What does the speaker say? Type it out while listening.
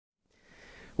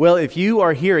Well, if you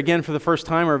are here again for the first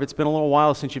time, or if it's been a little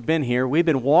while since you've been here, we've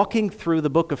been walking through the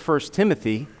book of 1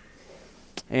 Timothy,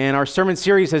 and our sermon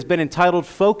series has been entitled,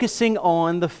 Focusing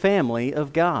on the Family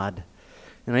of God.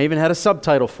 And I even had a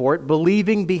subtitle for it,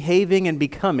 Believing, Behaving, and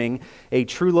Becoming a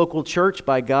True Local Church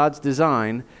by God's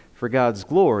Design for God's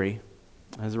Glory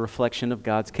as a reflection of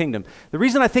God's kingdom. The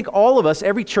reason I think all of us,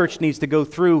 every church needs to go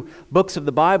through books of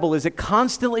the Bible is it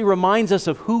constantly reminds us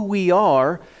of who we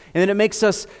are, and then it makes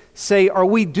us say, are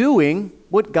we doing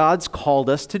what God's called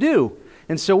us to do?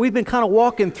 And so we've been kind of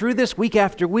walking through this week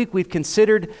after week. We've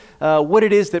considered what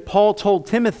it is that Paul told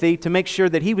Timothy to make sure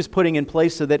that he was putting in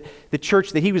place so that the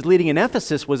church that he was leading in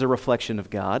Ephesus was a reflection of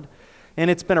God.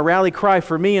 And it's been a rally cry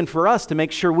for me and for us to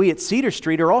make sure we at Cedar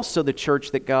Street are also the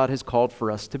church that God has called for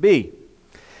us to be.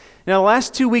 Now, the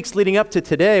last 2 weeks leading up to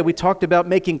today, we talked about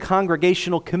making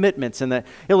congregational commitments, and the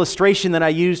illustration that I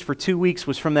used for 2 weeks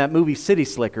was from that movie City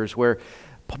Slickers, where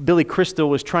Billy Crystal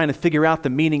was trying to figure out the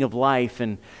meaning of life,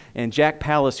 and Jack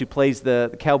Palance, who plays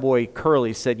the cowboy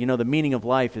Curly, said, you know, the meaning of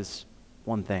life is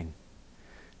one thing.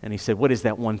 And he said, what is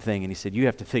that one thing? And he said, you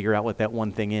have to figure out what that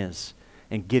one thing is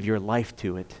and give your life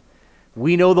to it.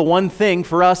 We know the one thing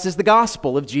for us is the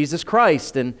gospel of Jesus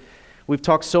Christ, and we've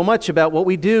talked so much about what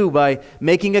we do by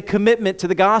making a commitment to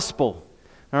the gospel.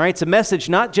 All right, it's a message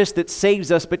not just that saves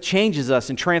us, but changes us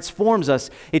and transforms us.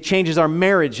 It changes our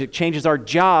marriage, it changes our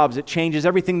jobs, it changes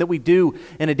everything that we do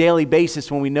on a daily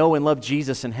basis when we know and love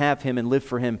Jesus and have Him and live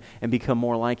for Him and become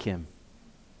more like Him.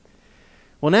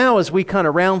 Well, now as we kind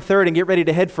of round third and get ready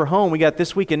to head for home, we got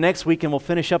this week and next week, and we'll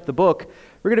finish up the book.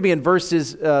 We're going to be in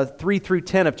verses 3 through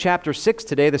 10 of chapter 6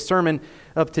 today. The sermon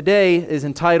of today is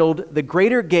entitled, The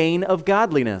Greater Gain of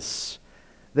Godliness.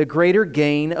 The Greater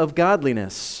Gain of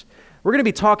Godliness. We're going to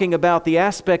be talking about the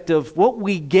aspect of what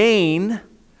we gain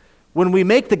when we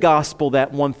make the gospel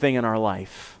that one thing in our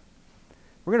life.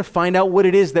 We're going to find out what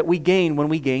it is that we gain when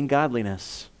we gain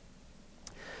godliness.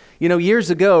 You know, years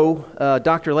ago,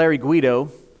 Dr. Larry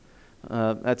Guido,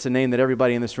 that's a name that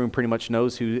everybody in this room pretty much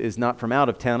knows who is not from out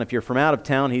of town. If you're from out of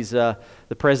town, he's the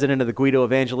president of the Guido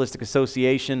Evangelistic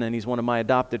Association, and he's one of my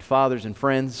adopted fathers and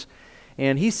friends.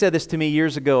 And he said this to me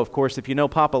years ago. Of course, if you know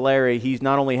Papa Larry, he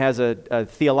not only has a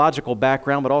theological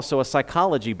background, but also a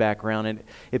psychology background, and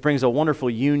it brings a wonderful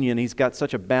union. He's got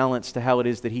such a balance to how it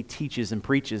is that he teaches and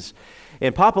preaches.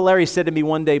 And Papa Larry said to me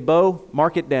one day, Bo,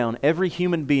 mark it down, every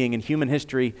human being in human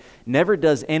history never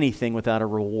does anything without a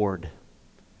reward.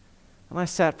 And I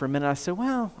sat for a minute, I said,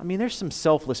 well, I mean, there's some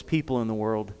selfless people in the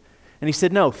world. And he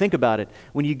said, no, think about it.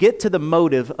 When you get to the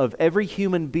motive of every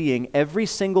human being, every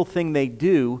single thing they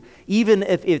do, even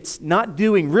if it's not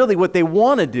doing really what they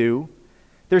want to do,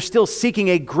 they're still seeking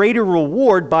a greater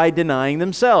reward by denying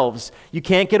themselves. You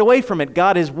can't get away from it.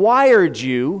 God has wired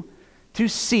you to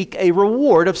seek a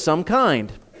reward of some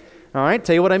kind. All right,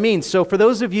 tell you what I mean. So for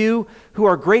those of you who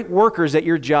are great workers at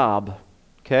your job,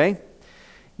 okay,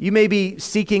 you may be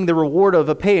seeking the reward of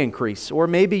a pay increase, or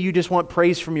maybe you just want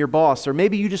praise from your boss, or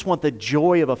maybe you just want the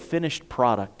joy of a finished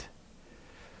product.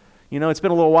 You know, it's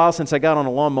been a little while since I got on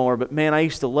a lawnmower, but man, I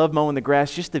used to love mowing the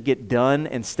grass just to get done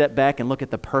and step back and look at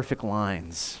the perfect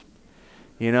lines.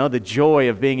 You know, the joy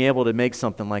of being able to make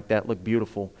something like that look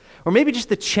beautiful. Or maybe just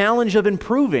the challenge of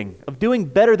improving, of doing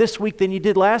better this week than you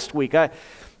did last week.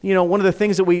 One of the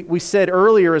things that we said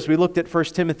earlier as we looked at 1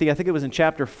 Timothy, I think it was in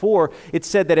chapter 4, it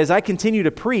said that as I continue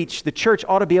to preach, the church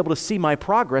ought to be able to see my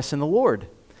progress in the Lord.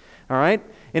 All right?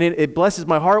 And it blesses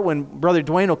my heart when Brother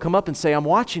Dwayne will come up and say, I'm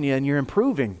watching you and you're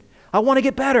improving. I want to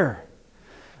get better.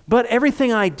 But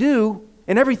everything I do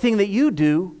and everything that you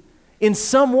do, in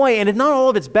some way, and not all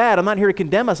of it's bad, I'm not here to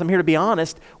condemn us, I'm here to be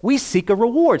honest, we seek a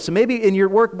reward. So maybe in your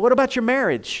work, what about your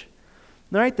marriage?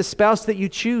 All right, the spouse that you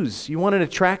choose. You want an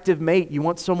attractive mate. You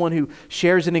want someone who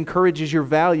shares and encourages your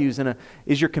values and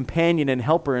is your companion and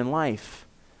helper in life.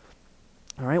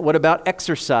 All right, what about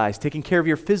exercise, taking care of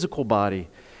your physical body?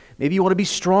 Maybe you want to be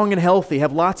strong and healthy,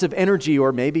 have lots of energy,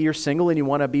 or maybe you're single and you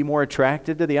want to be more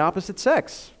attracted to the opposite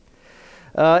sex.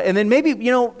 And then maybe,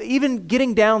 even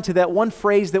getting down to that one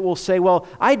phrase that will say, well,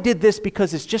 I did this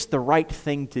because it's just the right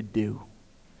thing to do.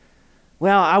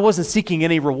 Well, I wasn't seeking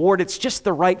any reward. It's just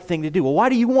the right thing to do. Well, why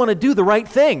do you want to do the right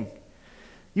thing?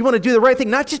 You want to do the right thing,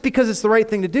 not just because it's the right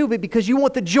thing to do, but because you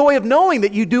want the joy of knowing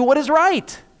that you do what is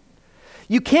right.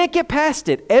 You can't get past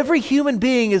it. Every human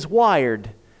being is wired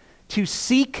to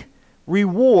seek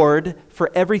reward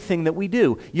for everything that we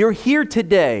do. You're here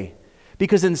today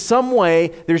because in some way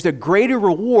there's a greater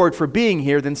reward for being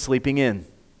here than sleeping in.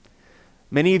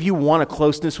 Many of you want a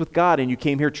closeness with God, and you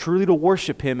came here truly to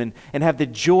worship Him and have the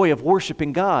joy of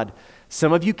worshiping God.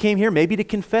 Some of you came here maybe to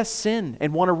confess sin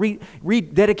and want to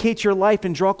rededicate your life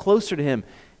and draw closer to Him.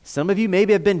 Some of you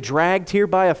maybe have been dragged here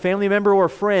by a family member or a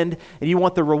friend, and you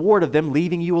want the reward of them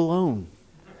leaving you alone.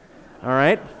 All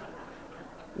right?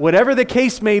 Whatever the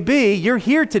case may be, you're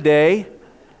here today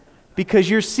because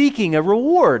you're seeking a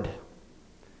reward.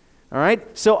 All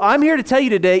right? So I'm here to tell you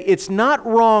today, it's not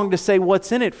wrong to say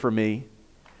what's in it for me,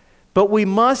 but we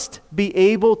must be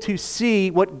able to see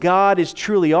what God is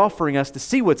truly offering us, to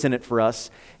see what's in it for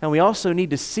us, and we also need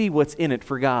to see what's in it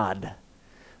for God.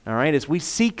 All right? As we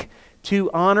seek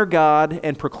to honor God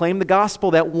and proclaim the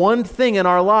gospel, that one thing in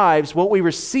our lives, what we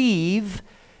receive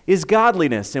is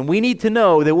godliness. And we need to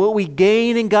know that what we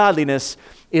gain in godliness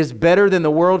is better than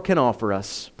the world can offer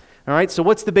us. All right, so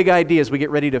what's the big idea as we get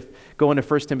ready to go into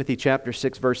 1 Timothy chapter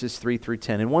 6, verses 3 through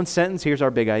 10? In one sentence, here's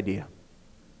our big idea.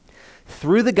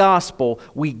 Through the gospel,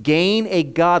 we gain a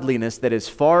godliness that is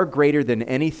far greater than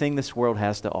anything this world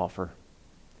has to offer.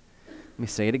 Let me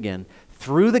say it again.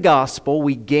 Through the gospel,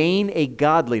 we gain a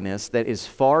godliness that is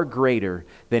far greater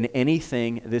than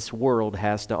anything this world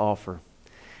has to offer.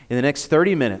 In the next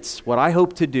 30 minutes, what I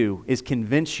hope to do is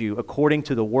convince you, according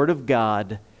to the Word of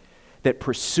God, that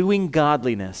pursuing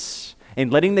godliness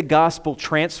and letting the gospel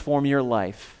transform your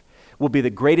life will be the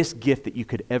greatest gift that you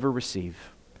could ever receive.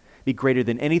 It'd be greater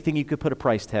than anything you could put a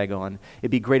price tag on.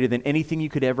 It'd be greater than anything you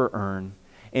could ever earn.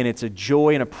 And it's a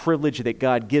joy and a privilege that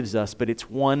God gives us, but it's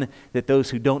one that those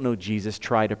who don't know Jesus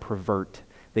try to pervert.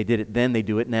 They did it then, they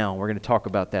do it now. We're going to talk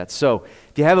about that. So,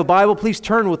 if you have a Bible, please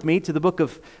turn with me to the book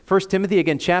of 1 Timothy,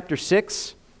 again, chapter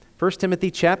 6. 1 Timothy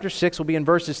chapter 6 will be in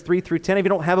verses 3 through 10. If you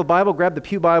don't have a Bible, grab the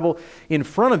Pew Bible in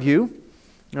front of you.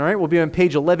 All right, we'll be on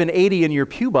page 1180 in your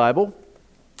Pew Bible.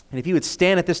 And if you would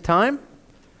stand at this time,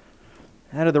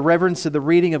 out of the reverence of the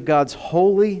reading of God's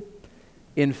holy,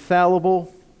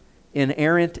 infallible,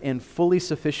 inerrant, and fully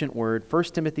sufficient word, 1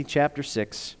 Timothy chapter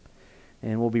 6,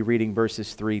 and we'll be reading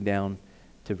verses 3 down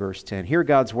to verse 10. Hear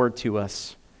God's word to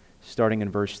us, starting in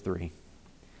verse 3.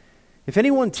 If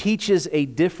anyone teaches a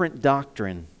different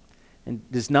doctrine and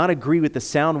does not agree with the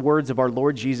sound words of our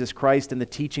Lord Jesus Christ and the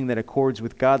teaching that accords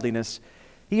with godliness,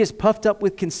 he is puffed up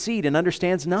with conceit and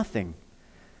understands nothing.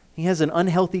 He has an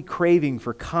unhealthy craving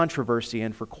for controversy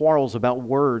and for quarrels about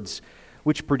words,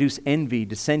 which produce envy,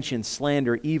 dissension,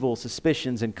 slander, evil,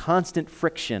 suspicions, and constant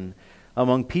friction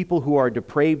among people who are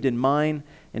depraved in mind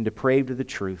and depraved of the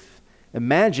truth,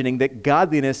 imagining that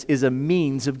godliness is a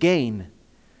means of gain.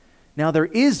 Now there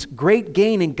is great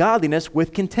gain in godliness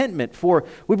with contentment, for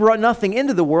we brought nothing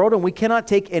into the world, and we cannot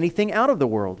take anything out of the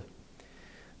world.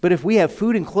 But if we have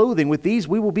food and clothing, with these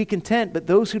we will be content. But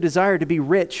those who desire to be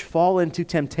rich fall into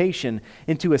temptation,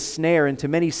 into a snare, into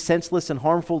many senseless and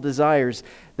harmful desires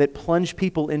that plunge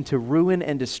people into ruin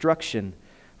and destruction.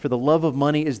 For the love of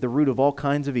money is the root of all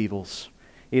kinds of evils.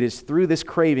 It is through this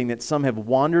craving that some have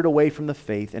wandered away from the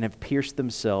faith and have pierced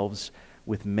themselves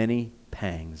with many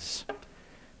pangs.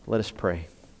 Let us pray.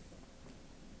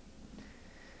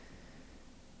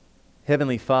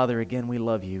 Heavenly Father, again, we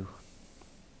love you.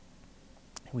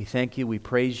 We thank you, we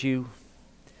praise you.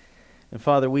 And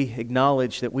Father, we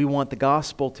acknowledge that we want the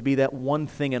gospel to be that one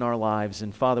thing in our lives.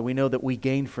 And Father, we know that we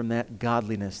gain from that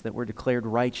godliness, that we're declared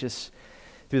righteous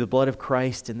through the blood of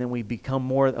Christ, and then we become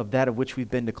more of that of which we've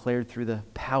been declared through the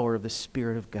power of the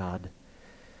Spirit of God.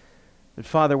 But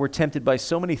Father, we're tempted by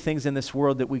so many things in this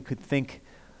world that we could think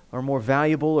are more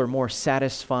valuable or more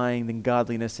satisfying than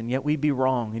godliness, and yet we'd be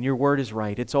wrong, and your word is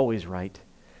right. It's always right.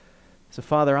 So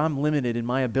Father, I'm limited in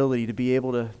my ability to be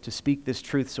able to speak this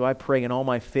truth, so I pray in all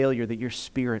my failure that your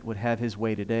Spirit would have his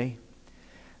way today.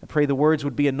 I pray the words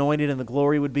would be anointed and the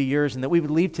glory would be yours, and that we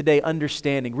would leave today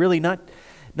understanding, really not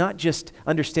just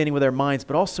understanding with our minds,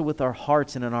 but also with our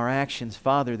hearts and in our actions,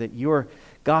 Father, that your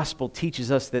gospel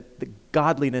teaches us that the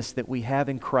godliness that we have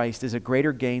in Christ is a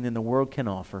greater gain than the world can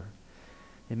offer.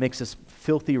 It makes us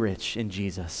filthy rich in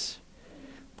Jesus.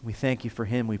 We thank you for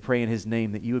him. We pray in his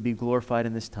name that you would be glorified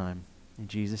in this time. In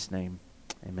Jesus' name,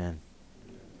 amen.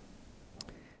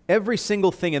 Every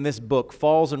single thing in this book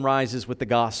falls and rises with the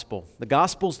gospel. The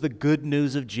gospel's the good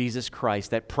news of Jesus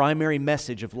Christ, that primary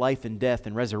message of life and death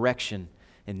and resurrection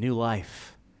and new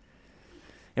life.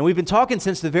 And we've been talking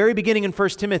since the very beginning in 1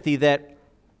 Timothy that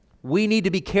we need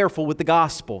to be careful with the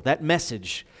gospel, that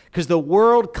message, because the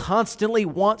world constantly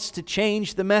wants to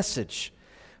change the message.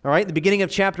 All right, at the beginning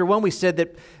of chapter 1, we said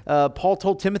that Paul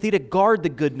told Timothy to guard the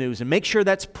good news and make sure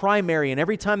that's primary. And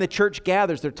every time the church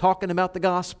gathers, they're talking about the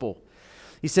gospel.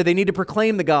 He said they need to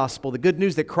proclaim the gospel, the good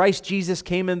news that Christ Jesus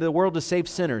came into the world to save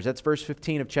sinners. That's verse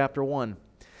 15 of chapter 1.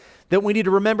 That we need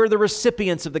to remember the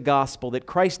recipients of the gospel, that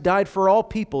Christ died for all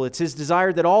people. It's his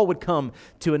desire that all would come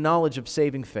to a knowledge of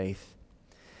saving faith.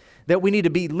 that we need to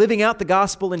be living out the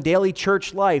gospel in daily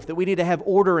church life, that we need to have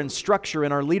order and structure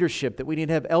in our leadership, that we need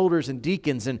to have elders and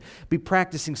deacons and be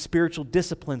practicing spiritual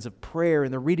disciplines of prayer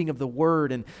and the reading of the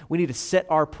Word, and we need to set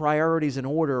our priorities in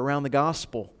order around the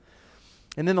gospel.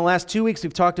 And then the last 2 weeks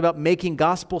we've talked about making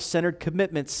gospel-centered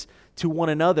commitments to one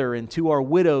another and to our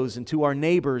widows and to our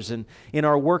neighbors and in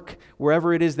our work,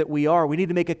 wherever it is that we are. We need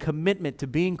to make a commitment to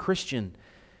being Christian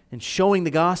and showing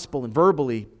the gospel and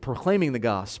verbally proclaiming the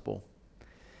gospel.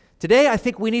 Today, I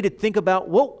think we need to think about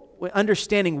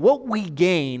understanding what we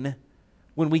gain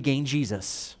when we gain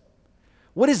Jesus.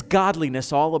 What is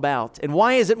godliness all about? And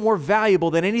why is it more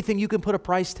valuable than anything you can put a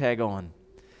price tag on?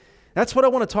 That's what I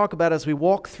want to talk about as we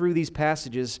walk through these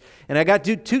passages. And I got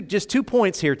just 2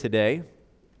 points here today.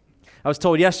 I was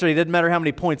told yesterday it doesn't matter how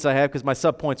many points I have because my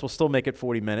sub-points will still make it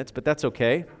 40 minutes, but that's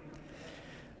okay.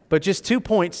 But just 2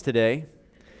 points today.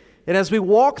 And as we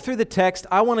walk through the text,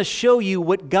 I want to show you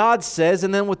what God says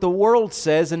and then what the world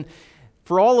says. And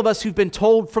for all of us who've been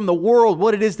told from the world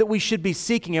what it is that we should be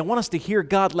seeking, I want us to hear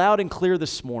God loud and clear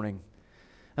this morning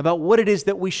about what it is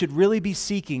that we should really be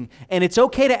seeking. And it's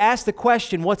okay to ask the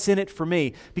question, what's in it for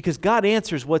me? Because God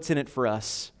answers what's in it for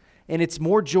us. And it's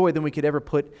more joy than we could ever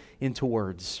put into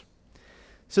words.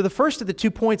 So the first of the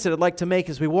 2 points that I'd like to make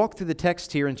as we walk through the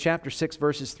text here in chapter 6,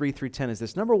 verses 3 through 10 is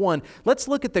this. Number one, let's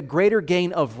look at the greater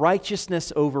gain of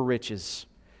righteousness over riches.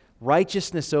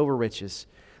 Righteousness over riches.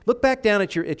 Look back down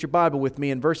at your Bible with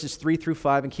me in verses 3 through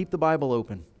 5 and keep the Bible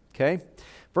open, okay?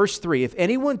 Verse 3, if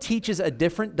anyone teaches a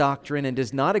different doctrine and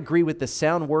does not agree with the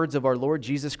sound words of our Lord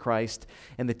Jesus Christ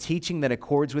and the teaching that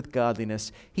accords with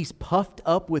godliness, he's puffed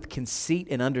up with conceit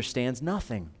and understands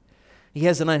nothing. He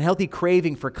has an unhealthy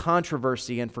craving for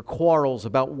controversy and for quarrels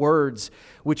about words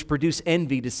which produce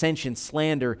envy, dissension,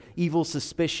 slander, evil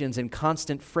suspicions, and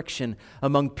constant friction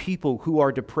among people who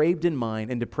are depraved in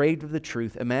mind and depraved of the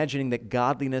truth, imagining that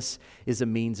godliness is a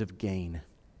means of gain.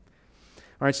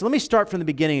 All right, so let me start from the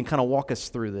beginning and kind of walk us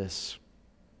through this.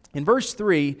 In verse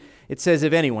 3, it says,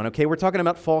 if anyone, okay, we're talking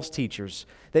about false teachers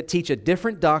that teach a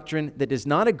different doctrine that does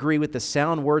not agree with the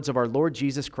sound words of our Lord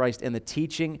Jesus Christ and the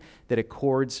teaching that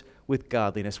accords with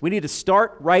godliness. We need to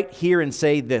start right here and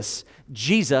say this: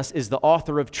 Jesus is the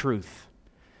author of truth.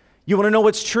 You want to know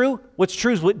what's true? What's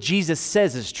true is what Jesus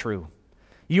says is true.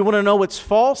 You want to know what's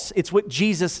false? It's what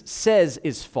Jesus says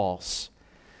is false.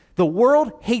 The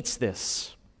world hates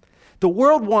this. The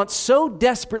world wants so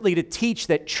desperately to teach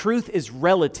that truth is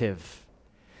relative.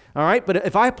 All right, but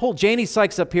if I pull Janie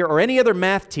Sykes up here or any other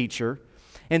math teacher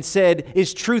and said,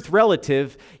 is truth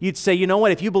relative? You'd say, you know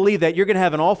what, if you believe that, you're going to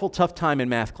have an awful tough time in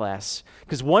math class.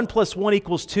 Because 1 + 1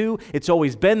 = 2, it's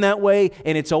always been that way,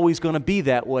 and it's always going to be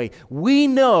that way. We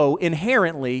know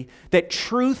inherently that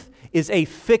truth is a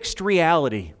fixed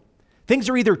reality. Things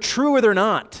are either true or they're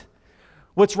not.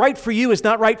 What's right for you is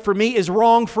not right for me, is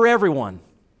wrong for everyone.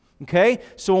 Okay?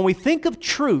 So when we think of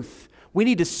truth, we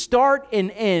need to start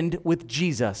and end with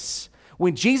Jesus.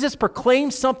 When Jesus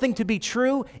proclaims something to be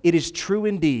true, it is true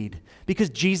indeed, because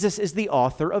Jesus is the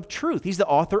author of truth. He's the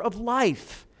author of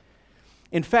life.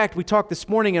 In fact, we talked this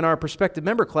morning in our prospective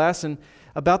member class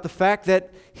about the fact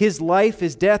that his life,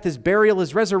 his death, his burial,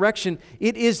 his resurrection,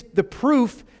 it is the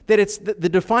proof that it's the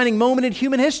defining moment in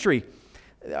human history.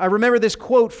 I remember this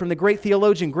quote from the great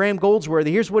theologian Graham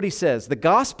Goldsworthy. Here's what he says: the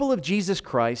gospel of Jesus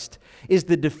Christ is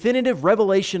the definitive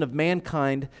revelation of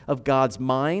mankind, of God's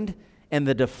mind, and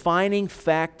the defining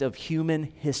fact of human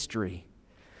history.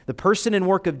 The person and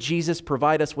work of Jesus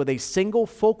provide us with a single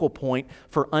focal point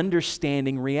for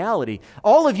understanding reality.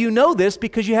 All of you know this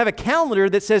because you have a calendar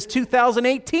that says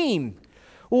 2018.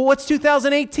 Well, what's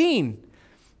 2018?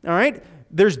 All right,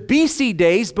 there's BC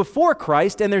days before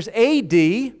Christ, and there's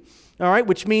AD, all right,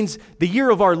 which means the year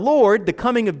of our Lord, the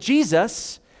coming of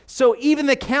Jesus. So even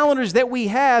the calendars that we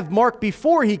have mark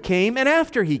before he came and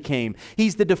after he came.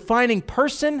 He's the defining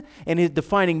person, and his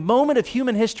defining moment of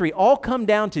human history all come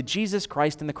down to Jesus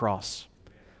Christ and the cross.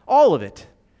 All of it.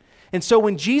 And so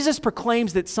when Jesus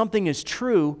proclaims that something is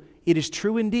true, it is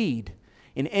true indeed.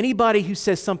 And anybody who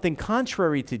says something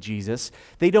contrary to Jesus,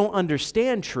 they don't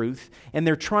understand truth, and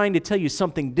they're trying to tell you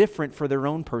something different for their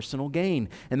own personal gain.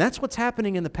 And that's what's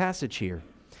happening in the passage here.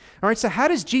 All right, so how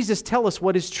does Jesus tell us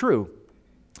what is true?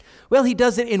 Well, he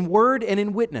does it in word and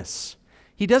in witness.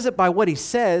 He does it by what he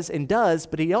says and does,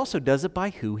 but he also does it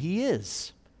by who he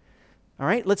is. All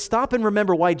right, let's stop and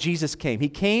remember why Jesus came. He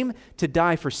came to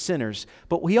die for sinners,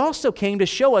 but he also came to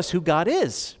show us who God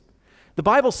is. The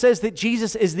Bible says that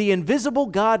Jesus is the invisible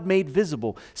God made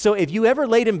visible. So if you ever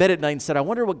laid in bed at night and said, I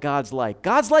wonder what God's like,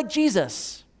 God's like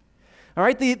Jesus. All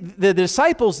right, the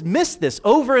disciples missed this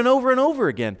over and over and over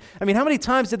again. I mean, how many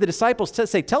times did the disciples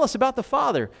say, tell us about the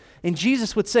Father? And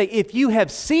Jesus would say, if you have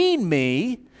seen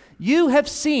me, you have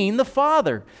seen the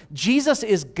Father. Jesus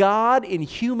is God in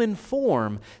human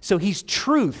form, so he's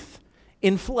truth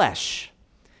in flesh.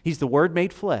 He's the Word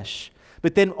made flesh.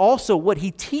 But then also what he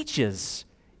teaches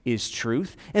is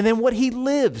truth, and then what he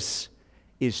lives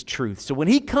is truth. So when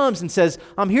he comes and says,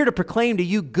 I'm here to proclaim to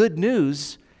you good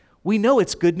news, we know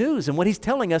it's good news, and what he's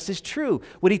telling us is true.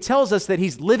 When he tells us that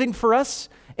he's living for us,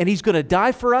 and he's going to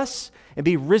die for us, and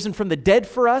be risen from the dead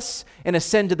for us, and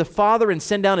ascend to the Father and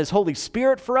send down his Holy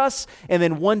Spirit for us, and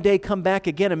then one day come back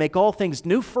again and make all things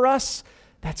new for us,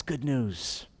 that's good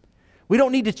news. We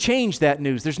don't need to change that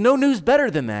news. There's no news better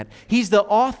than that. He's the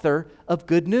author of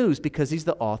good news because he's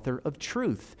the author of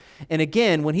truth. And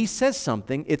again, when he says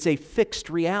something, it's a fixed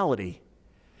reality.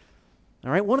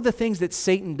 All right, one of the things that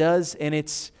Satan does, and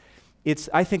it's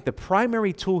I think the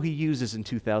primary tool he uses in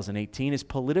 2018 is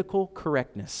political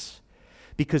correctness.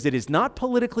 Because it is not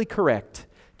politically correct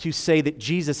to say that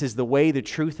Jesus is the way, the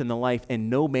truth, and the life, and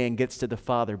no man gets to the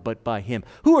Father but by him.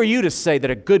 Who are you to say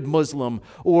that a good Muslim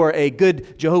or a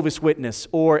good Jehovah's Witness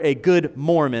or a good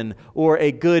Mormon or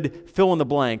a good fill in the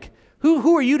blank,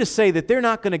 who are you to say that they're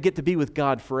not going to get to be with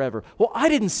God forever? Well, I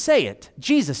didn't say it.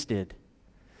 Jesus did.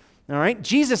 All right?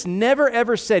 Jesus never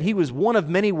ever said he was one of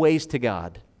many ways to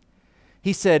God.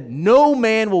 He said, no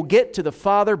man will get to the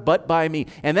Father but by me.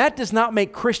 And that does not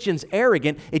make Christians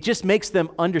arrogant. It just makes them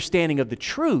understanding of the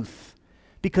truth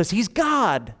because he's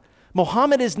God.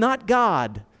 Muhammad is not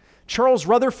God. Charles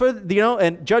Rutherford,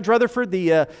 and Judge Rutherford,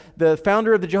 the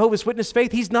founder of the Jehovah's Witness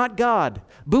faith, he's not God.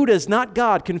 Buddha is not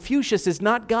God. Confucius is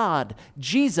not God.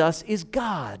 Jesus is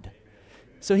God.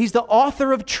 So he's the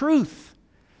author of truth.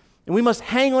 And we must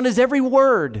hang on his every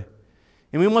word.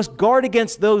 And we must guard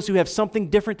against those who have something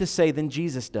different to say than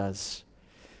Jesus does.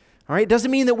 All right? It doesn't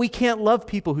mean that we can't love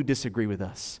people who disagree with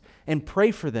us and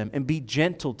pray for them and be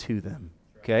gentle to them.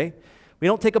 Okay? We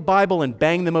don't take a Bible and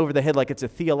bang them over the head like it's a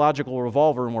theological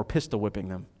revolver and we're pistol whipping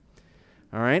them.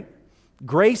 All right?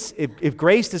 Grace, if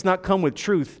grace does not come with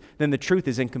truth, then the truth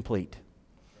is incomplete.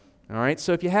 All right?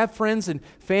 So if you have friends and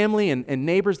family and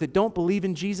neighbors that don't believe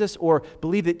in Jesus or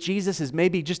believe that Jesus is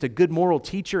maybe just a good moral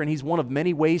teacher and he's one of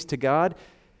many ways to God,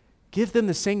 give them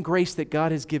the same grace that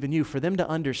God has given you for them to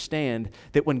understand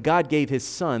that when God gave his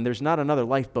Son, there's not another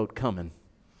lifeboat coming.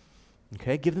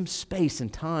 Okay? Give them space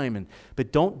and time,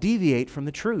 but don't deviate from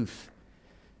the truth.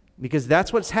 Because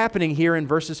that's what's happening here in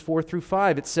verses 4 through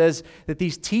 5. It says that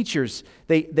these teachers,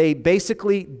 they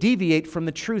basically deviate from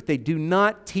the truth. They do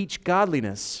not teach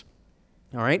godliness.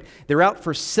 All right? They're out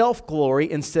for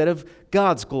self-glory instead of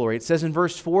God's glory. It says in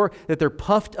verse 4 that they're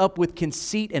puffed up with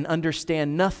conceit and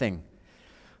understand nothing.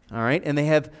 All right? And they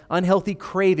have unhealthy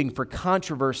craving for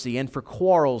controversy and for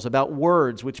quarrels about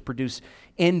words which produce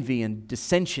envy and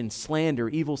dissension, slander,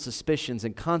 evil suspicions,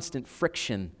 and constant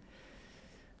friction.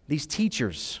 These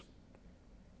teachers,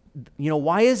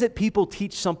 why is it people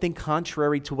teach something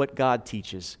contrary to what God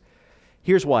teaches?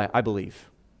 Here's why, I believe.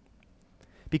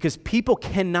 Because people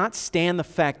cannot stand the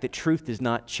fact that truth does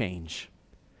not change.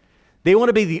 They want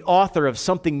to be the author of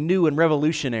something new and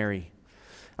revolutionary.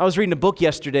 I was reading a book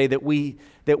yesterday that we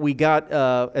got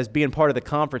as being part of the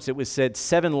conference. It was said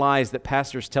 7 lies that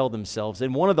pastors tell themselves.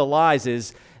 And one of the lies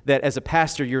is that as a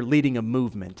pastor, you're leading a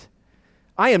movement.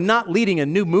 I am not leading a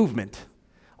new movement.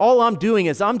 All I'm doing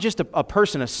is I'm just a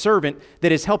person, a servant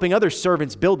that is helping other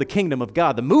servants build the kingdom of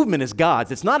God. The movement is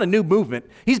God's. It's not a new movement.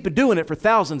 He's been doing it for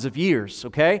thousands of years,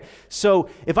 okay? So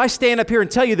if I stand up here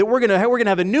and tell you that we're going to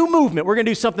have a new movement, we're going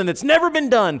to do something that's never been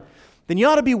done, then you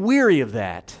ought to be weary of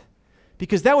that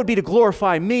because that would be to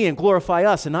glorify me and glorify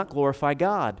us and not glorify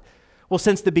God. Well,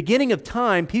 since the beginning of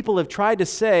time, people have tried to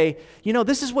say,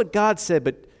 this is what God said,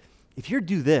 but if you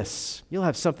do this, you'll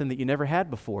have something that you never had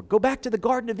before. Go back to the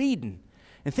Garden of Eden.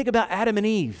 And think about Adam and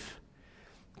Eve.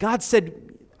 God said,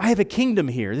 I have a kingdom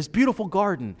here, this beautiful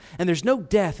garden, and there's no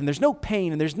death, and there's no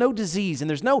pain, and there's no disease, and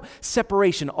there's no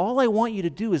separation. All I want you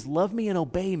to do is love me and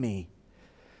obey me.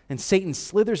 And Satan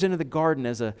slithers into the garden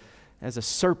as a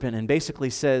serpent and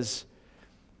basically says,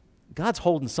 God's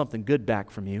holding something good back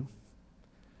from you.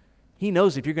 He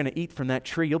knows if you're going to eat from that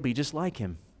tree, you'll be just like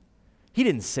him. He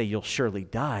didn't say you'll surely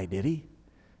die, did he?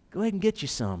 Go ahead and get you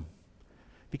some.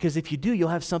 Because if you do, you'll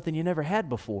have something you never had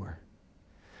before.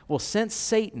 Well, since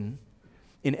Satan,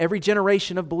 in every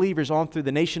generation of believers on through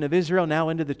the nation of Israel, now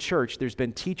into the church, there's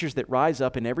been teachers that rise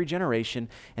up in every generation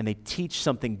and they teach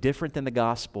something different than the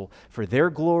gospel for their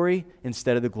glory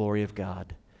instead of the glory of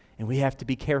God. And we have to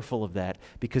be careful of that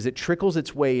because it trickles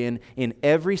its way in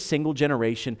every single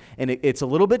generation. And it's a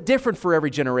little bit different for every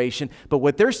generation. But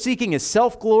what they're seeking is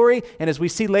self-glory. And as we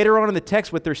see later on in the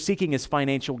text, what they're seeking is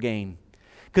financial gain.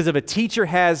 Because if a teacher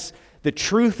has the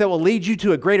truth that will lead you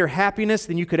to a greater happiness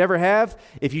than you could ever have,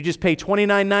 if you just pay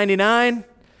 $29.99,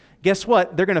 guess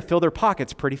what? They're going to fill their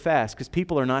pockets pretty fast because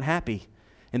people are not happy.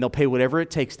 And they'll pay whatever it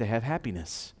takes to have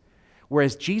happiness.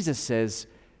 Whereas Jesus says,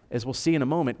 as we'll see in a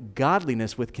moment,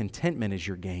 godliness with contentment is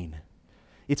your gain.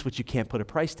 It's what you can't put a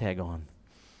price tag on.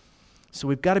 So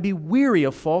we've got to be weary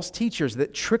of false teachers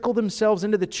that trickle themselves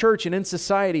into the church and in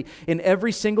society in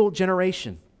every single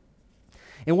generation.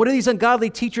 And what do these ungodly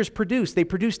teachers produce? They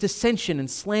produce dissension and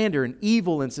slander and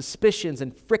evil and suspicions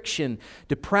and friction,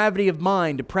 depravity of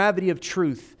mind, depravity of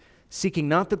truth, seeking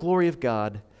not the glory of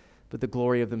God, but the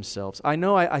glory of themselves. I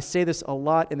know I say this a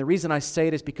lot, and the reason I say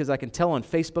it is because I can tell on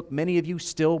Facebook many of you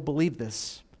still believe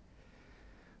this.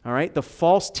 All right? The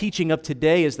false teaching of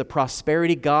today is the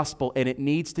prosperity gospel, and it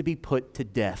needs to be put to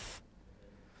death.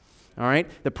 All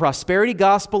right? The prosperity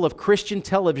gospel of Christian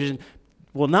television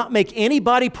will not make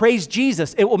anybody praise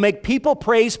Jesus. It will make people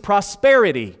praise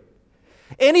prosperity.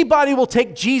 Anybody will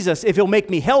take Jesus if he'll make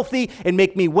me healthy and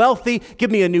make me wealthy,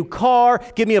 give me a new car,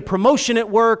 give me a promotion at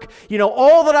work. You know,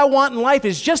 all that I want in life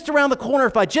is just around the corner.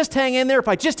 If I just hang in there, if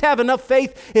I just have enough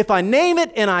faith, if I name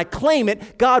it and I claim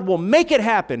it, God will make it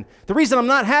happen. The reason I'm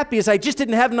not happy is I just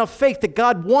didn't have enough faith that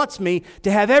God wants me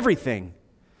to have everything.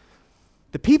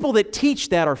 The people that teach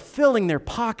that are filling their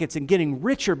pockets and getting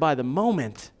richer by the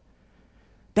moment.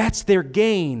 That's their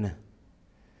gain.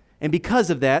 And because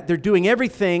of that, they're doing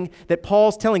everything that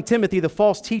Paul's telling Timothy the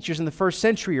false teachers in the first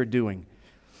century are doing.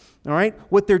 All right?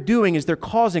 What they're doing is they're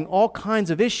causing all kinds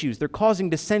of issues. They're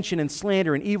causing dissension and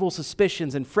slander and evil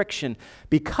suspicions and friction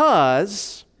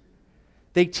because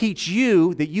they teach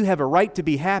you that you have a right to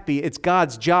be happy. It's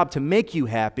God's job to make you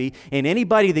happy. And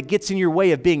anybody that gets in your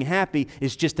way of being happy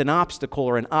is just an obstacle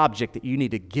or an object that you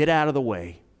need to get out of the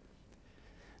way.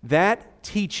 That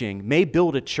teaching may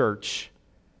build a church,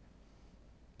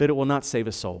 but it will not save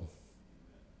a soul.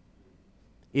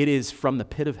 It is from the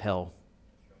pit of hell,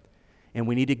 and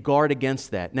we need to guard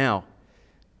against that. Now,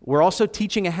 we're also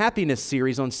teaching a happiness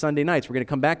series on Sunday nights. We're going to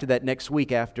come back to that next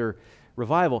week after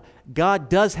revival. God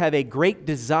does have a great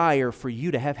desire for you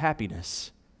to have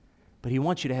happiness, but He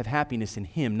wants you to have happiness in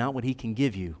Him, not what He can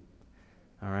give you.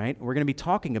 All right? We're going to be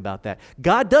talking about that.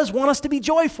 God does want us to be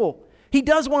joyful. He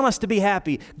does want us to be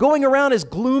happy. Going around as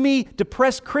gloomy,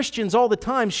 depressed Christians all the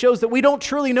time shows that we don't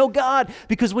truly know God,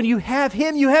 because when you have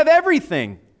Him, you have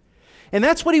everything. And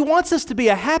that's what He wants us to be,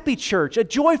 a happy church, a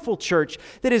joyful church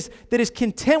that is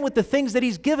content with the things that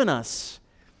He's given us.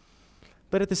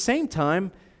 But at the same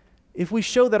time, if we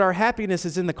show that our happiness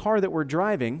is in the car that we're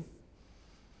driving,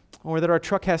 or that our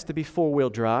truck has to be four-wheel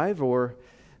drive, or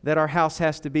that our house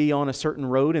has to be on a certain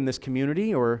road in this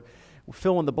community, or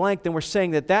fill in the blank, then we're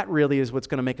saying that really is what's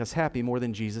going to make us happy more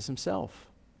than Jesus Himself.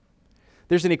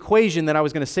 There's an equation that I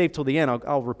was going to save till the end.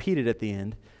 I'll repeat it at the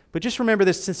end. But just remember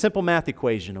this simple math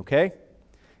equation, okay?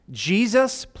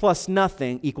 Jesus plus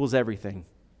nothing equals everything.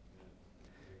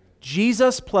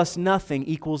 Jesus plus nothing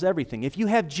equals everything. If you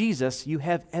have Jesus, you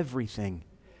have everything.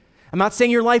 I'm not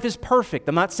saying your life is perfect.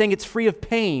 I'm not saying it's free of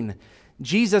pain.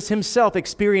 Jesus Himself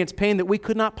experienced pain that we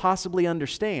could not possibly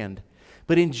understand.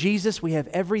 But in Jesus, we have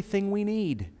everything we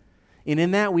need. And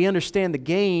in that, we understand the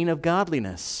gain of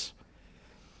godliness.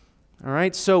 All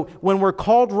right? So when we're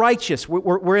called righteous,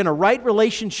 we're in a right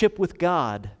relationship with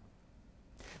God.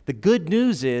 The good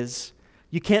news is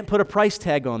you can't put a price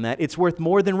tag on that. It's worth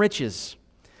more than riches.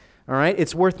 All right?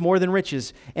 It's worth more than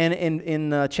riches. And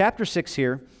in chapter 6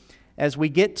 here, as we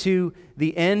get to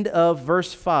the end of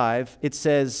verse 5, it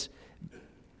says,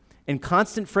 "And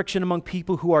constant friction among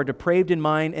people who are depraved in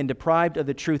mind and deprived of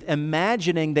the truth,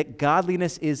 imagining that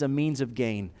godliness is a means of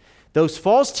gain." Those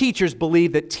false teachers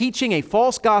believe that teaching a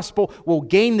false gospel will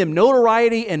gain them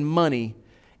notoriety and money.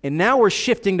 And now we're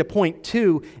shifting to point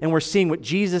 2, and we're seeing what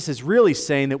Jesus is really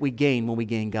saying that we gain when we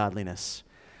gain godliness.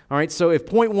 All right, so if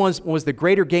point 1 was the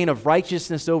greater gain of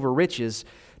righteousness over riches,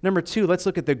 number 2, let's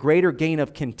look at the greater gain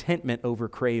of contentment over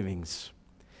cravings.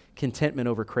 Contentment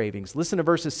over cravings. Listen to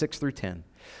verses 6 through 10.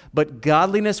 "But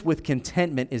godliness with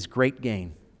contentment is great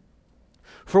gain.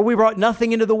 For we brought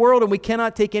nothing into the world, and we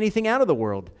cannot take anything out of the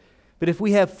world. But if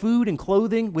we have food and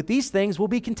clothing, with these things we'll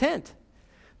be content.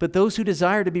 But those who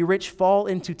desire to be rich fall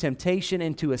into temptation,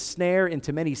 into a snare,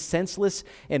 into many senseless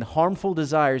and harmful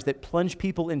desires that plunge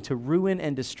people into ruin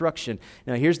and destruction."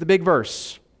 Now here's the big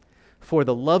verse. "For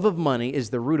the love of money is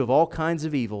the root of all kinds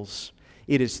of evils.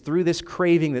 It is through this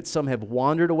craving that some have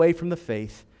wandered away from the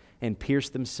faith and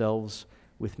pierced themselves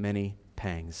with many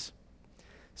pangs.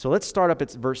 So let's start up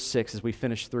at verse 6 as we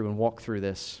finish through and walk through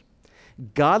this.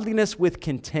 Godliness with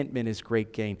contentment is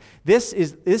great gain. This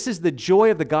is the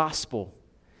joy of the gospel.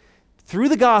 Through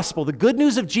the gospel, the good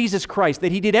news of Jesus Christ,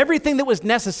 that he did everything that was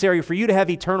necessary for you to have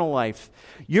eternal life,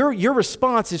 your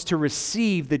response is to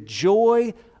receive the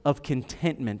joy of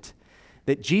contentment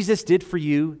that Jesus did for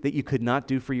you that you could not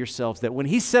do for yourselves. That when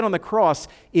he said on the cross,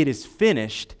 "It is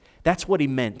finished," that's what he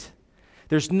meant.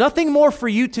 There's nothing more for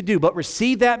you to do but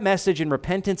receive that message in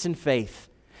repentance and faith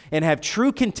and have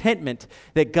true contentment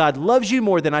that God loves you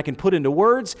more than I can put into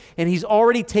words, and he's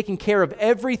already taken care of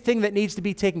everything that needs to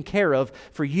be taken care of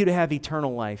for you to have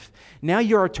eternal life. Now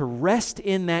you are to rest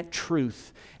in that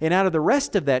truth, and out of the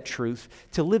rest of that truth,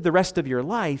 to live the rest of your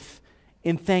life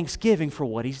in thanksgiving for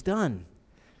what he's done.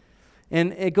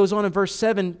 And it goes on in verse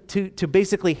 7 to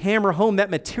basically hammer home that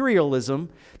materialism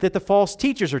that the false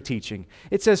teachers are teaching.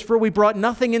 It says, "For we brought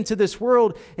nothing into this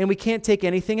world, and we can't take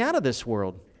anything out of this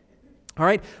world." All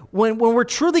right? When we're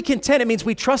truly content, it means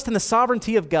we trust in the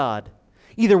sovereignty of God.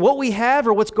 Either what we have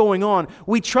or what's going on.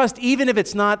 We trust even if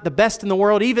it's not the best in the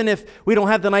world, even if we don't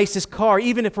have the nicest car,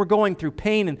 even if we're going through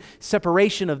pain and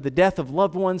separation of the death of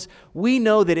loved ones, we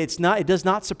know that it does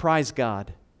not surprise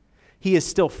God. He is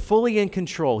still fully in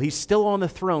control. He's still on the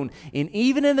throne. And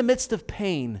even in the midst of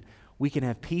pain, we can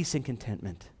have peace and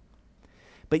contentment.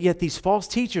 But yet these false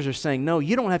teachers are saying, no,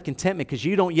 you don't have contentment because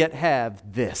you don't yet have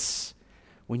this.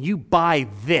 When you buy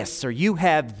this or you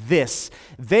have this,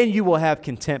 then you will have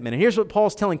contentment. And here's what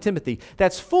Paul's telling Timothy.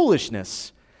 That's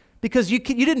foolishness because you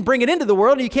didn't bring it into the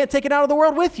world and you can't take it out of the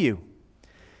world with you.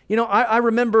 You know, I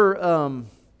remember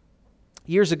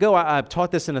years ago, I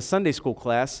taught this in a Sunday school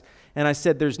class, and I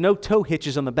said there's no tow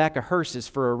hitches on the back of hearses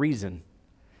for a reason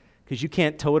because you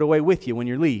can't tow it away with you when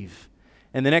you leave.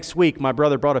 And the next week, my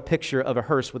brother brought a picture of a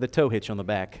hearse with a tow hitch on the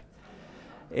back.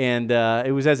 And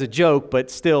it was as a joke,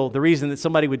 but still, the reason that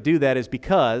somebody would do that is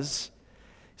because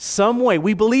some way,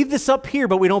 we believe this up here,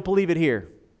 but we don't believe it here.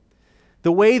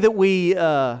 The way that we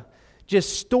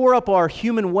just store up our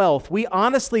human wealth, we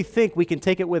honestly think we can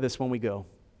take it with us when we go.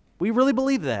 We really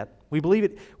believe that. We believe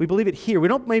it here. We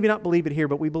don't maybe not believe it here,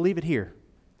 but we believe it here.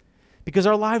 Because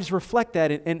our lives reflect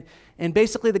that. And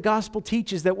basically the gospel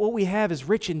teaches that what we have is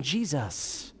rich in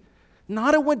Jesus.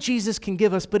 Not in what Jesus can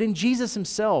give us, but in Jesus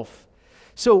himself.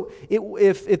 So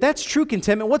if that's true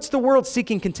contentment, what's the world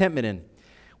seeking contentment in?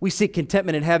 We seek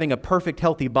contentment in having a perfect,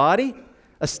 healthy body,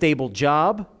 a stable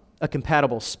job, a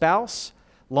compatible spouse,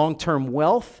 long-term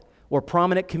wealth, or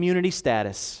prominent community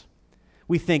status.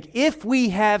 We think if we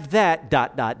have that ...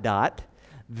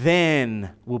 then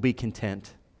we'll be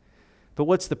content. But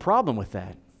what's the problem with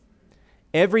that?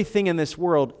 Everything in this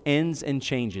world ends and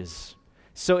changes.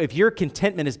 So if your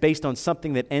contentment is based on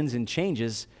something that ends and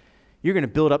changes, you're going to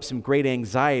build up some great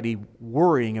anxiety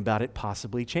worrying about it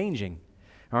possibly changing.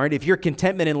 All right, if your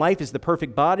contentment in life is the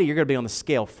perfect body, you're going to be on the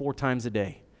scale 4 times a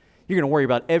day. You're going to worry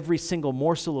about every single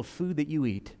morsel of food that you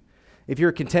eat. If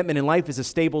your contentment in life is a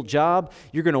stable job,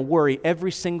 you're going to worry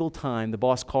every single time the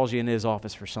boss calls you into his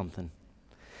office for something.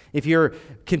 If your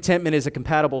contentment is a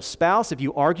compatible spouse, if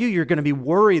you argue, you're going to be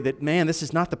worried that, man, this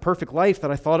is not the perfect life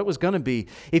that I thought it was going to be.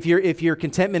 If your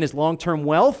contentment is long-term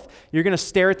wealth, you're going to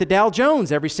stare at the Dow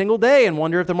Jones every single day and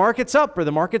wonder if the market's up or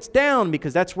the market's down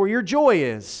because that's where your joy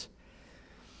is.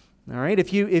 All right,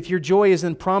 if your joy is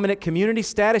in prominent community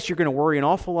status, you're going to worry an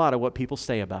awful lot of what people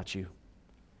say about you.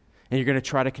 And you're going to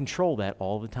try to control that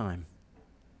all the time.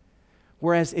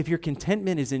 Whereas if your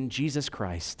contentment is in Jesus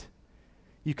Christ,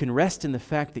 you can rest in the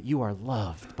fact that you are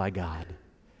loved by God,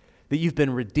 that you've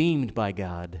been redeemed by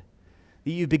God,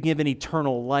 that you've been given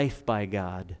eternal life by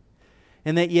God,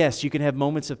 and that, yes, you can have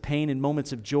moments of pain and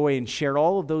moments of joy and share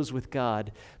all of those with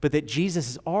God, but that Jesus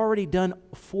has already done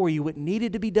for you what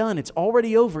needed to be done. It's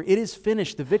already over. It is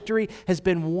finished. The victory has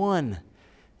been won.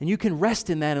 And you can rest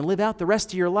in that and live out the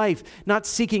rest of your life, not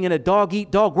seeking in a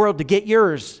dog-eat-dog world to get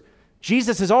yours.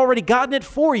 Jesus has already gotten it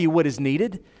for you, what is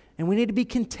needed, and we need to be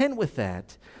content with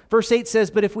that. Verse 8 says,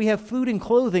 but if we have food and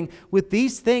clothing, with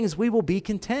these things we will be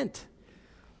content.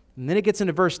 And then it gets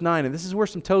into verse 9, and this is where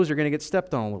some toes are going to get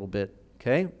stepped on a little bit,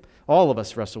 okay? All of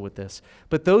us wrestle with this.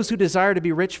 But those who desire to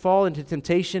be rich fall into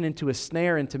temptation, into a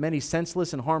snare, into many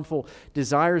senseless and harmful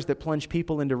desires that plunge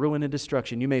people into ruin and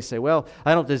destruction. You may say, well,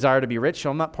 I don't desire to be rich,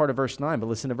 so I'm not part of verse 9, but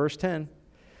listen to verse 10.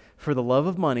 For the love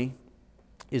of money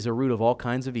is a root of all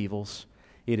kinds of evils.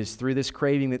 It is through this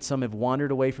craving that some have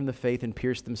wandered away from the faith and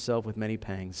pierced themselves with many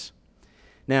pangs.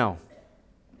 Now,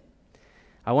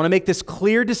 I want to make this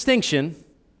clear distinction,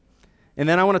 and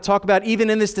then I want to talk about, even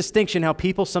in this distinction, how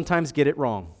people sometimes get it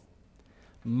wrong.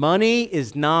 Money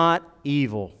is not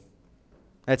evil.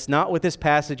 That's not what this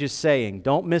passage is saying.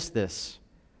 Don't miss this.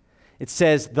 It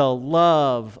says the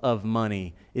love of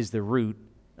money is the root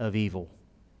of evil.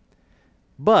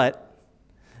 But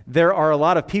there are a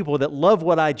lot of people that love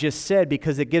what I just said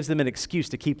because it gives them an excuse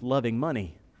to keep loving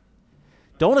money.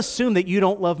 Don't assume that you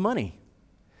don't love money.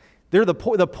 They're the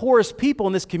poorest people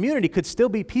in this community could still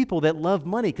be people that love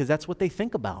money because that's what they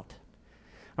think about.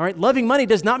 All right, loving money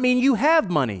does not mean you have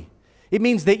money. It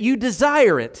means that you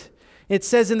desire it. It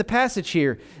says in the passage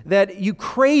here that you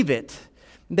crave it,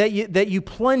 that you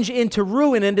plunge into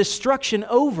ruin and destruction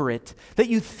over it, that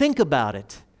you think about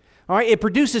it. All right, it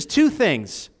produces two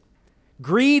things,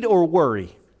 greed or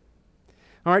worry.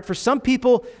 All right, for some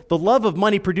people, the love of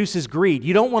money produces greed.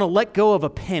 You don't want to let go of a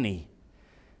penny.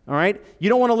 All right, you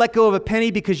don't want to let go of a penny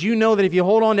because you know that if you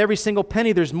hold on to every single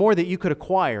penny, there's more that you could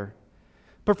acquire.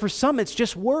 But for some, it's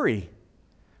just worry.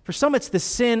 For some, it's the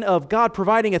sin of God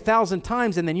providing 1,000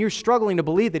 times, and then you're struggling to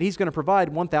believe that He's going to provide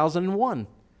 1,001.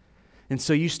 And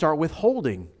so you start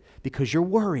withholding because you're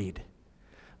worried.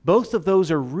 Both of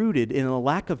those are rooted in a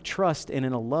lack of trust and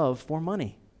in a love for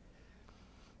money.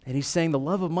 And he's saying the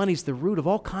love of money is the root of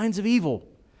all kinds of evil.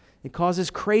 It causes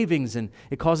cravings and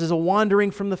it causes a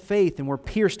wandering from the faith, and we're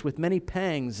pierced with many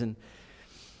pangs. And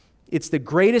it's the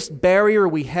greatest barrier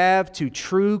we have to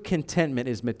true contentment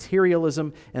is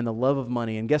materialism and the love of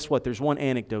money. And guess what? There's one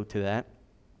anecdote to that.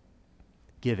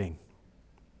 Giving.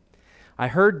 I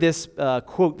heard this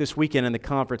quote this weekend in the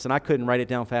conference, and I couldn't write it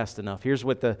down fast enough. Here's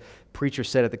what the preacher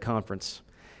said at the conference.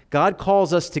 God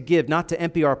calls us to give, not to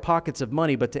empty our pockets of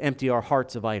money, but to empty our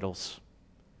hearts of idols.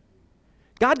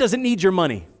 God doesn't need your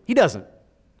money. He doesn't.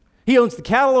 He owns the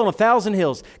cattle on 1,000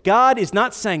 hills. God is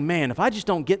not saying, man, if I just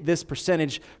don't get this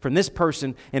percentage from this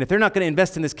person, and if they're not going to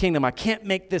invest in this kingdom, I can't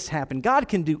make this happen. God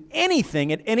can do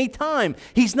anything at any time.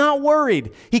 He's not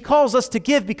worried. He calls us to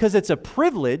give because it's a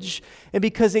privilege and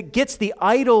because it gets the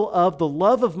idol of the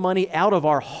love of money out of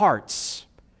our hearts.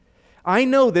 I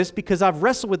know this because I've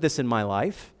wrestled with this in my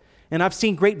life, and I've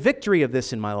seen great victory of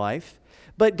this in my life.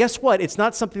 But guess what? It's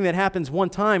not something that happens one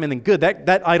time and then good,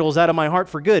 that idol's out of my heart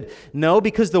for good. No,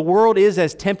 because the world is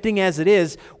as tempting as it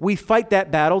is, we fight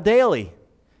that battle daily.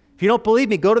 If you don't believe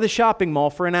me, go to the shopping mall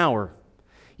for an hour.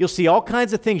 You'll see all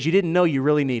kinds of things you didn't know you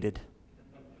really needed.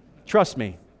 Trust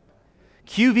me.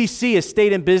 QVC has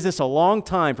stayed in business a long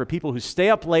time for people who stay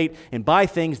up late and buy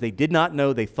things they did not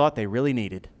know they thought they really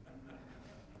needed.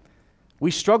 We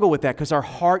struggle with that because our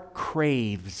heart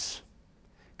craves.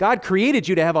 God created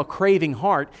you to have a craving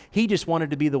heart. He just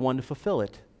wanted to be the one to fulfill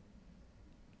it.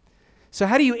 So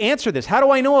how do you answer this? How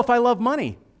do I know if I love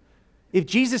money? If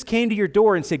Jesus came to your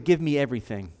door and said, give me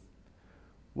everything,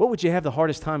 what would you have the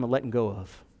hardest time of letting go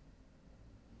of?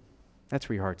 That's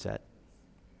where your heart's at.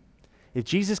 If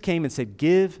Jesus came and said,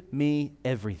 give me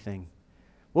everything,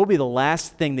 what would be the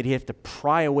last thing that He'd have to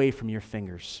pry away from your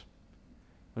fingers?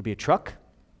 Would it be a truck?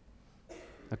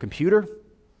 A computer?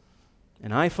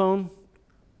 An iPhone?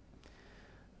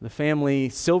 The family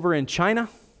silver in China?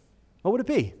 What would it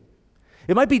be?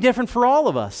 It might be different for all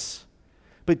of us.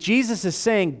 But Jesus is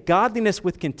saying godliness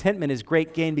with contentment is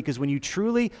great gain because when you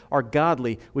truly are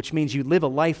godly, which means you live a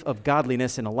life of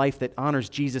godliness and a life that honors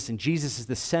Jesus, and Jesus is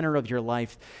the center of your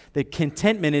life, the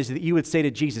contentment is that you would say to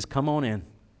Jesus, come on in.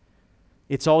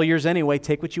 It's all yours anyway.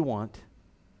 Take what you want.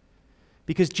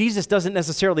 Because Jesus doesn't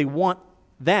necessarily want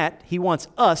that. He wants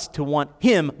us to want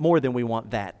Him more than we want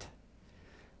that.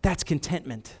 That's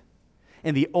contentment.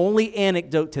 And the only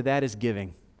antidote to that is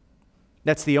giving.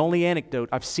 That's the only anecdote.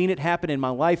 I've seen it happen in my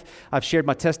life. I've shared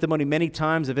my testimony many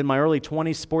times of in my early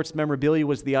 20s, sports memorabilia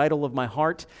was the idol of my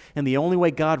heart. And the only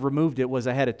way God removed it was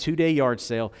I had a 2-day yard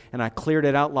sale and I cleared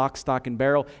it out lock, stock, and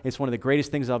barrel. It's one of the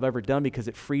greatest things I've ever done because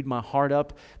it freed my heart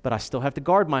up. But I still have to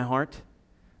guard my heart.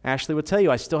 Ashley will tell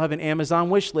you I still have an Amazon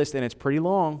wish list and it's pretty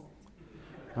long.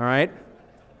 All right?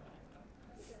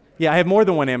 Yeah, I have more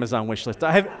than one Amazon wish list.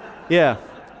 I have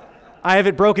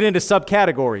it broken into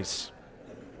subcategories.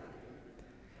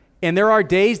 And there are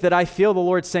days that I feel the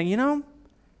Lord saying,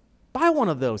 buy one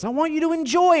of those. I want you to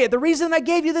enjoy it. The reason I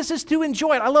gave you this is to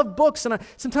enjoy it. I love books, and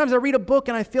sometimes I read a book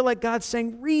and I feel like God's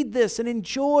saying, read this and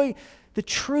enjoy the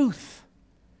truth.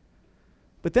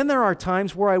 But then there are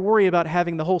times where I worry about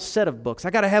having the whole set of books. I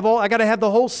got to have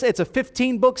the whole set. It's a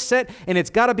 15-book set, and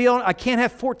it's got to be on. I can't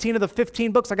have 14 of the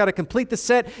 15 books. I got to complete the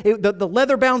set, the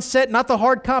leather-bound set, not the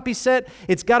hard copy set.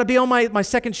 It's got to be on my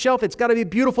second shelf. It's got to be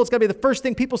beautiful. It's got to be the first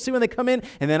thing people see when they come in,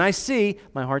 and then I see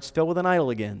my heart's filled with an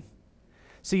idol again.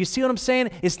 So you see what I'm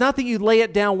saying? It's not that you lay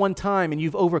it down one time and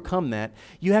you've overcome that.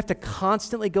 You have to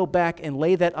constantly go back and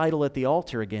lay that idol at the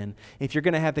altar again if you're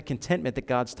going to have the contentment that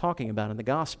God's talking about in the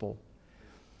gospel.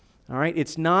 All right?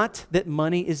 It's not that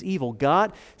money is evil.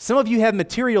 Some of you have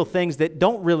material things that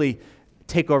don't really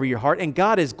take over your heart, and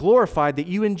God is glorified that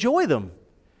you enjoy them.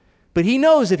 But He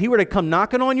knows if He were to come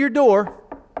knocking on your door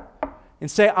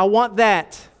and say, I want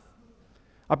that.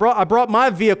 I brought my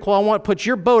vehicle. I want to put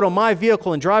your boat on my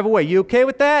vehicle and drive away. You okay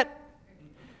with that?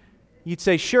 You'd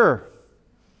say, sure.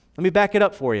 Let me back it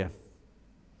up for you.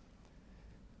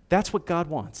 That's what God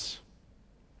wants.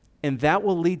 And that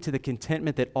will lead to the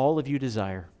contentment that all of you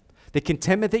desire. The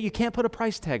contentment that you can't put a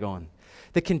price tag on.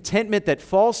 The contentment that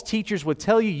false teachers would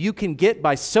tell you can get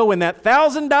by sowing that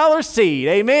 $1,000 seed.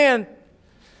 Amen.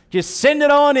 Just send it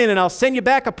on in and I'll send you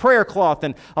back a prayer cloth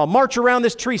and I'll march around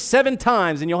this tree 7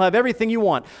 times and you'll have everything you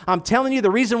want. I'm telling you, the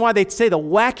reason why they say the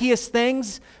wackiest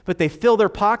things, but they fill their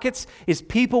pockets, is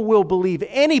people will believe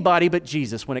anybody but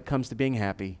Jesus when it comes to being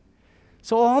happy.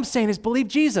 So all I'm saying is believe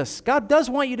Jesus. God does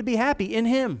want you to be happy in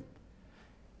Him.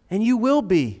 And you will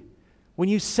be when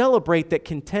you celebrate that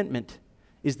contentment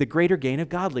is the greater gain of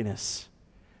godliness.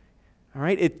 All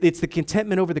right? It's the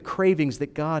contentment over the cravings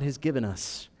that God has given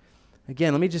us.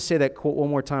 Again, let me just say that quote one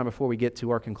more time before we get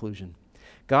to our conclusion.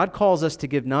 God calls us to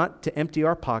give not to empty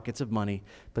our pockets of money,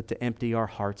 but to empty our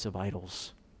hearts of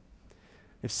idols.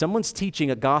 If someone's teaching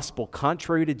a gospel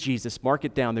contrary to Jesus, mark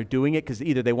it down. They're doing it because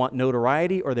either they want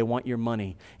notoriety or they want your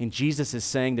money. And Jesus is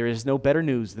saying there is no better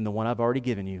news than the one I've already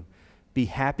given you. Be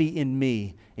happy in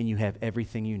me, and you have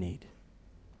everything you need.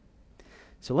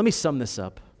 So let me sum this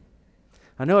up.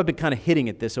 I know I've been kind of hitting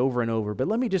at this over and over, but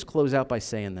let me just close out by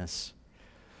saying this.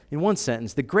 In one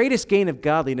sentence, the greatest gain of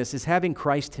godliness is having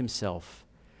Christ Himself.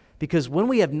 Because when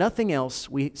we have nothing else,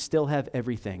 we still have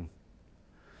everything.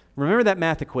 Remember that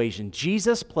math equation.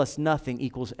 Jesus plus nothing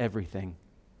equals everything.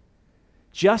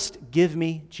 Just give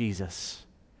me Jesus.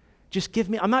 Just give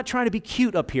me, I'm not trying to be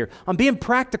cute up here. I'm being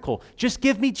practical. Just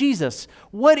give me Jesus.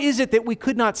 What is it that we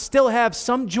could not still have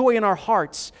some joy in our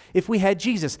hearts if we had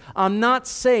Jesus? I'm not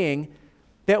saying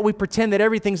that we pretend that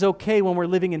everything's okay when we're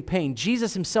living in pain.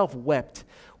 Jesus Himself wept.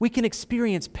 We can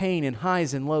experience pain and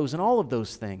highs and lows and all of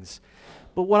those things.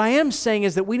 But what I am saying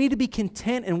is that we need to be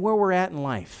content in where we're at in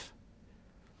life.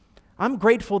 I'm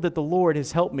grateful that the Lord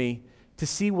has helped me to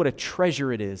see what a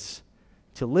treasure it is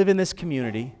to live in this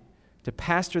community, to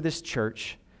pastor this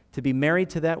church, to be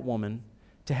married to that woman,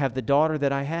 to have the daughter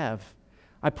that I have.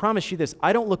 I promise you this,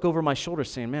 I don't look over my shoulder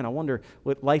saying, man, I wonder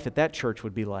what life at that church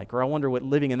would be like, or I wonder what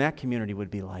living in that community would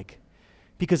be like.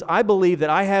 Because I believe that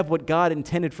I have what God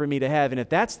intended for me to have, and if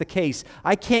that's the case,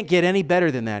 I can't get any better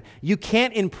than that. You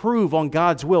can't improve on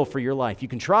God's will for your life. You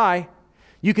can try.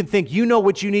 You can think you know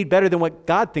what you need better than what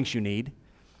God thinks you need,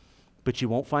 but you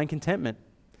won't find contentment.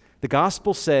 The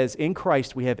gospel says in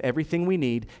Christ we have everything we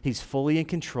need. He's fully in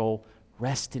control.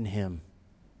 Rest in Him.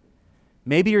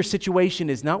 Maybe your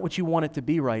situation is not what you want it to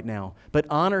be right now, but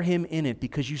honor Him in it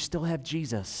because you still have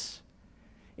Jesus.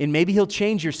 And maybe He'll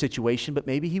change your situation, but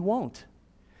maybe He won't.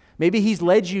 Maybe He's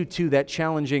led you to that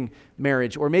challenging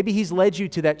marriage, or maybe He's led you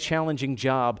to that challenging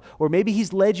job, or maybe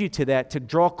He's led you to that to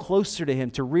draw closer to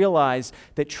Him, to realize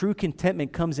that true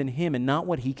contentment comes in Him and not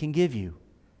what He can give you.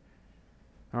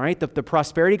 All right, the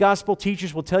prosperity gospel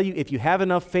teachers will tell you if you have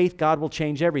enough faith, God will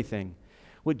change everything.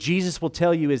 What Jesus will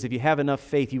tell you is if you have enough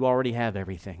faith, you already have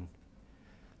everything.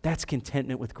 That's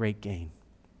contentment with great gain.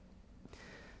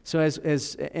 So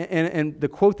and the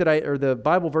quote or the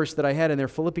Bible verse that I had in there,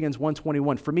 Philippians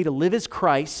 1:21, for me to live is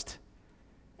Christ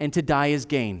and to die is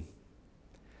gain.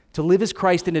 To live is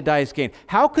Christ and to die is gain.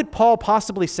 How could Paul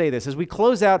possibly say this? As we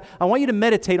close out, I want you to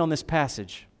meditate on this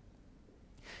passage.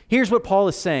 Here's what Paul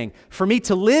is saying. For me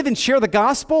to live and share the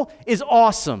gospel is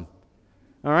awesome.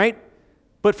 All right?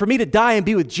 But for me to die and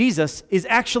be with Jesus is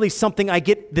actually something I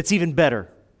get that's even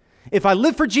better. If I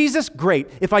live for Jesus, great.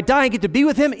 If I die and get to be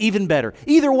with Him, even better.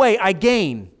 Either way, I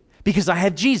gain because I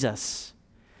have Jesus.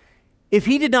 If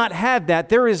he did not have that,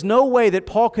 there is no way that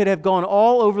Paul could have gone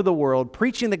all over the world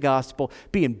preaching the gospel,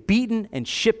 being beaten and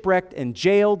shipwrecked and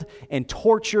jailed and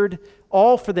tortured,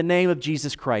 all for the name of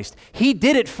Jesus Christ. He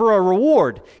did it for a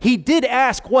reward. He did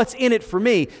ask, what's in it for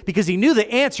me? Because he knew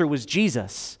the answer was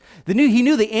Jesus. He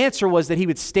knew the answer was that he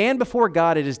would stand before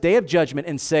God at His day of judgment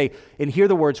and say, and hear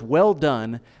the words, well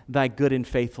done, thy good and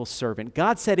faithful servant.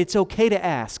 God said it's okay to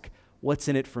ask, what's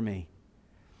in it for me?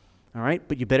 All right,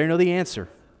 but you better know the answer.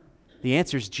 The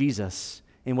answer is Jesus,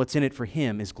 and what's in it for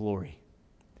Him is glory.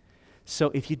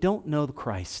 So if you don't know the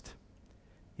Christ,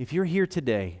 if you're here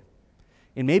today,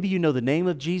 and maybe you know the name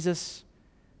of Jesus,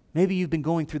 maybe you've been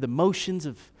going through the motions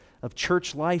of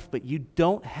church life, but you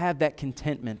don't have that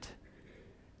contentment,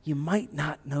 you might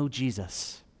not know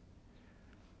Jesus.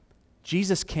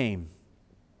 Jesus came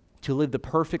to live the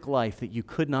perfect life that you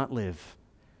could not live,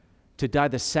 to die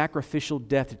the sacrificial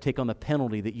death to take on the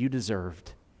penalty that you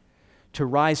deserved, to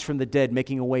rise from the dead,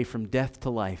 making a way from death to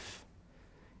life,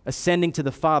 ascending to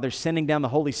the Father, sending down the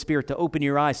Holy Spirit to open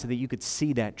your eyes so that you could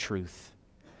see that truth,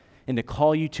 and to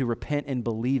call you to repent and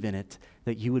believe in it,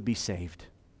 that you would be saved.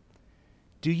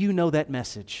 Do you know that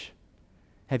message?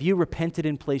 Have you repented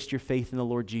and placed your faith in the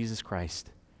Lord Jesus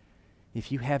Christ?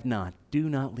 If you have not, do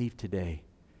not leave today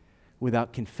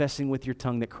without confessing with your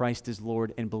tongue that Christ is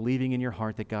Lord and believing in your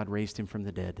heart that God raised him from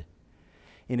the dead.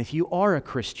 And if you are a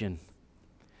Christian,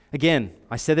 again,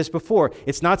 I said this before,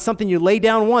 it's not something you lay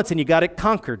down once and you got it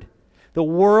conquered. The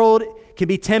world can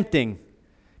be tempting.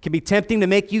 Can be tempting to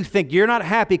make you think you're not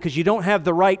happy because you don't have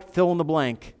the right fill in the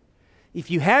blank. If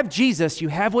you have Jesus, you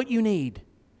have what you need.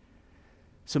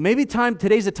 So maybe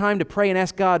today's a time to pray and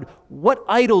ask God, what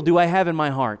idol do I have in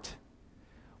my heart?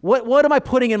 What am I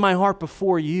putting in my heart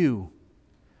before you?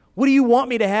 What do you want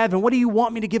me to have and what do you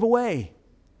want me to give away?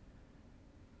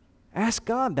 Ask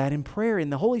God that in prayer,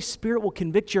 and the Holy Spirit will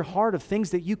convict your heart of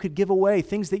things that you could give away,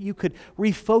 things that you could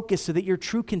refocus so that your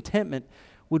true contentment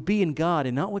would be in God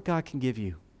and not what God can give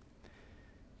you.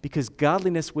 Because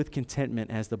godliness with contentment,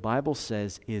 as the Bible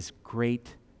says, is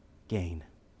great gain.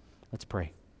 Let's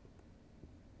pray.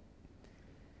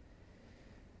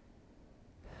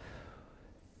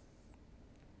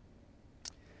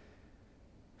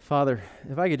 Father,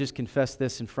 if I could just confess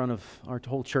this in front of our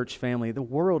whole church family, the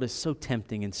world is so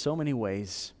tempting in so many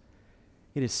ways.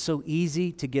 It is so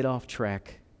easy to get off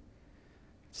track.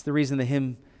 It's the reason the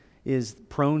hymn is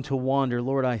prone to wander.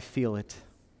 Lord, I feel it.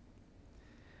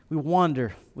 We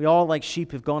wander. We all, like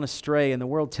sheep, have gone astray, and the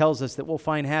world tells us that we'll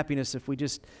find happiness if we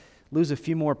just lose a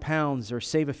few more pounds or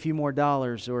save a few more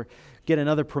dollars or get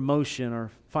another promotion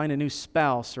or find a new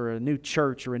spouse or a new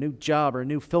church or a new job or a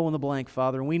new fill in the blank,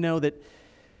 Father. And we know that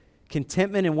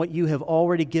contentment in what you have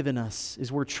already given us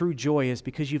is where true joy is,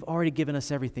 because you've already given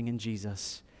us everything in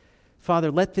Jesus.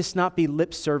 Father, let this not be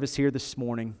lip service here this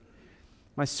morning.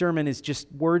 My sermon is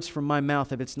just words from my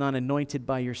mouth if it's not anointed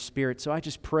by your Spirit. So I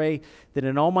just pray that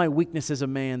in all my weakness as a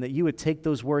man, that you would take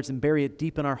those words and bury it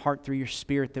deep in our heart through your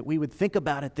Spirit, that we would think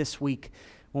about it this week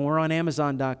when we're on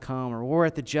Amazon.com or we're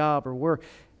at the job or we're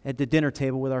at the dinner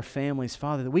table with our families,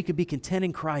 Father, that we could be content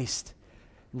in Christ.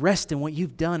 Rest in what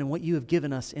you've done and what you have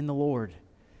given us in the Lord.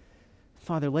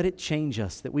 Father, let it change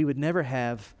us, that we would never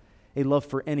have a love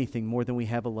for anything more than we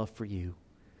have a love for you.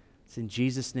 It's in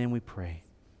Jesus' name we pray.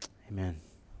 Amen.